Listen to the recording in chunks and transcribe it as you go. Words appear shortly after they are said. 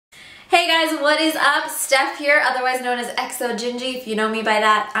Hey guys, what is up? Steph here, otherwise known as Exo Gingy. If you know me by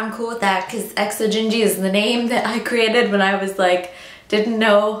that, I'm cool with that because Exo Gingy is the name that I created when I was like, didn't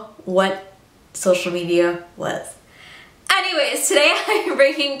know what social media was. Anyways, today I'm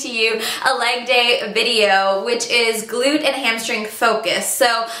bringing to you a leg day video, which is glute and hamstring focus.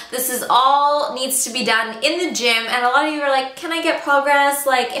 So this is all needs to be done in the gym, and a lot of you are like, can I get progress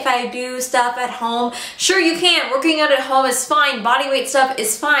like if I do stuff at home? Sure you can. Working out at home is fine. Body weight stuff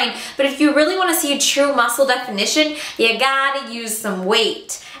is fine. But if you really want to see true muscle definition, you gotta use some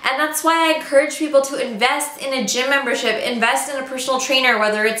weight. And that's why I encourage people to invest in a gym membership, invest in a personal trainer,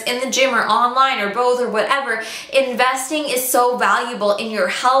 whether it's in the gym or online or both or whatever. Investing is so valuable in your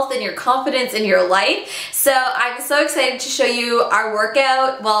health and your confidence in your life. So I'm so excited to show you our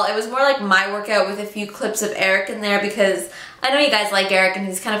workout. Well, it was more like my workout with a few clips of Eric in there because I know you guys like Eric and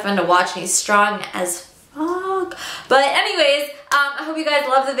he's kind of fun to watch and he's strong as fuck. But anyways, I hope you guys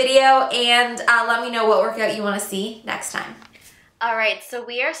love the video and let me know what workout you want to see next time. Alright, so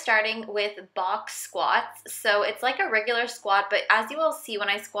we are starting with box squats. So it's like a regular squat, but as you will see when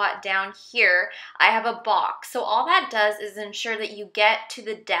I squat down here, I have a box. So all that does is ensure that you get to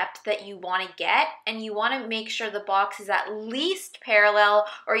the depth that you want to get, and you want to make sure the box is at least parallel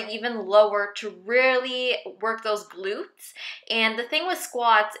or even lower to really work those glutes. And the thing with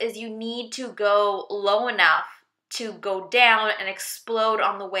squats is you need to go low enough to go down and explode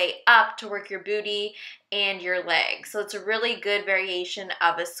on the way up to work your booty and your legs. So it's a really good variation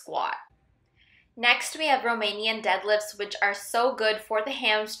of a squat. Next, we have Romanian deadlifts, which are so good for the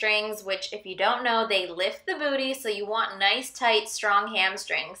hamstrings, which if you don't know, they lift the booty, so you want nice, tight, strong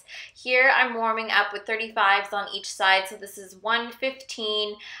hamstrings. Here, I'm warming up with 35s on each side, so this is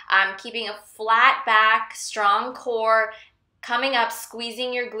 115. I'm keeping a flat back, strong core, coming up,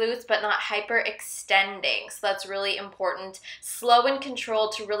 squeezing your glutes, but not hyperextending. So that's really important. Slow and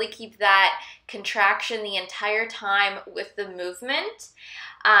controlled to really keep that contraction the entire time with the movement.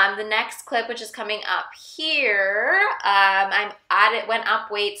 The next clip, which is coming up here, went up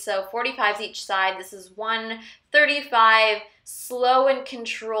weight, so 45s each side. This is 135, slow and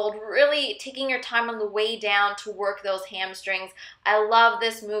controlled, really taking your time on the way down to work those hamstrings. I love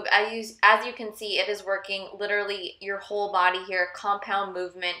this move. As you can see, it is working literally your whole body here, compound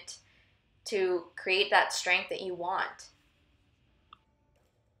movement to create that strength that you want.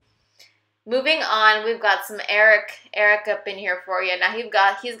 Moving on, we've got some Eric up in here for you. Now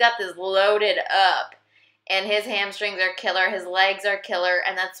he's got this loaded up, and his hamstrings are killer, his legs are killer,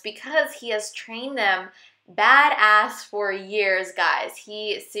 and that's because he has trained them badass for years, guys.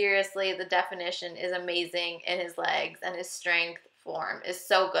 He seriously, the definition is amazing in his legs, and his strength form is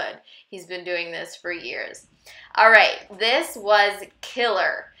so good. He's been doing this for years. All right, this was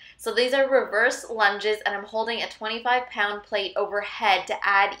killer. So these are reverse lunges, and I'm holding a 25-pound plate overhead to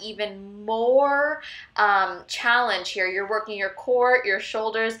add even more challenge here. You're working your core, your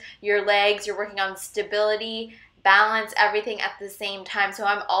shoulders, your legs. You're working on stability, balance, everything at the same time. So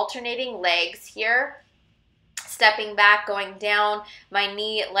I'm alternating legs here, stepping back, going down. My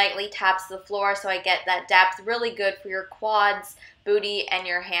knee lightly taps the floor so I get that depth. Really good for your quads, booty, and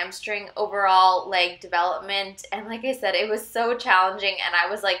your hamstring overall leg development. And like I said, it was so challenging, and I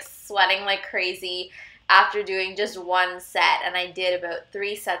was like sweating like crazy after doing just one set, and I did about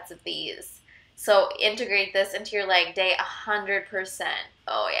 3 sets of these. So integrate this into your leg day 100%.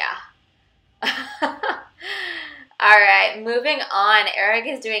 Oh yeah. All right, moving on. Eric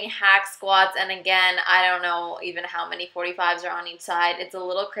is doing hack squats, and again, I don't know even how many 45s are on each side. It's a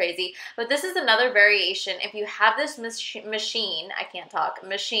little crazy, but this is another variation. If you have this machine,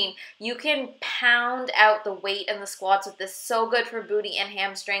 you can pound out the weight in the squats with this. So good for booty and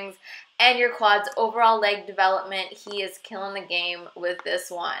hamstrings and your quads, overall leg development. He is killing the game with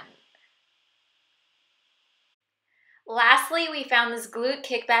this one. Lastly, we found this glute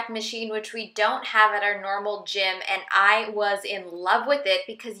kickback machine, which we don't have at our normal gym, and I was in love with it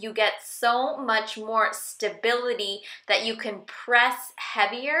because you get so much more stability that you can press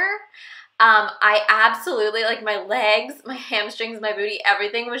heavier. I absolutely, like, my legs, my hamstrings, my booty,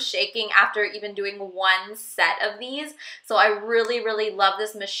 everything was shaking after even doing one set of these. So I really, really love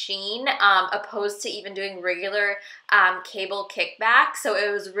this machine, opposed to even doing regular cable kickback. So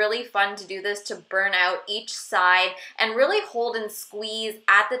it was really fun to do this, to burn out each side and really hold and squeeze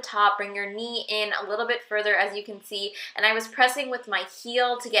at the top. Bring your knee in a little bit further, as you can see. And I was pressing with my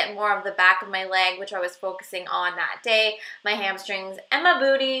heel to get more of the back of my leg, which I was focusing on that day, my hamstrings and my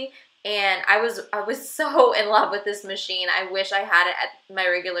booty. And I was so in love with this machine. I wish I had it at my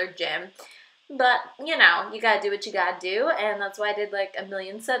regular gym. But, you know, you gotta do what you gotta do, and that's why I did like a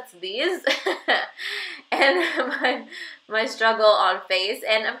million sets of these. And my struggle on face.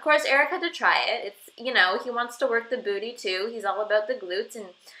 And of course, Eric had to try it. It's, you know, he wants to work the booty too. He's all about the glutes, and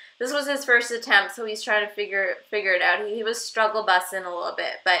this was his first attempt, so he's trying to figure it out. He was struggle busting a little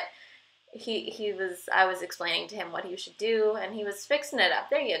bit, but I was explaining to him what he should do, and he was fixing it up.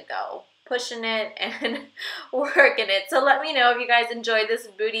 There you go. Pushing it and working it. So let me know if you guys enjoyed this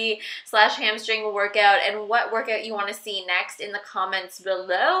booty / hamstring workout and what workout you want to see next in the comments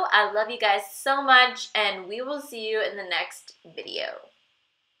below. I love you guys so much, and we will see you in the next video.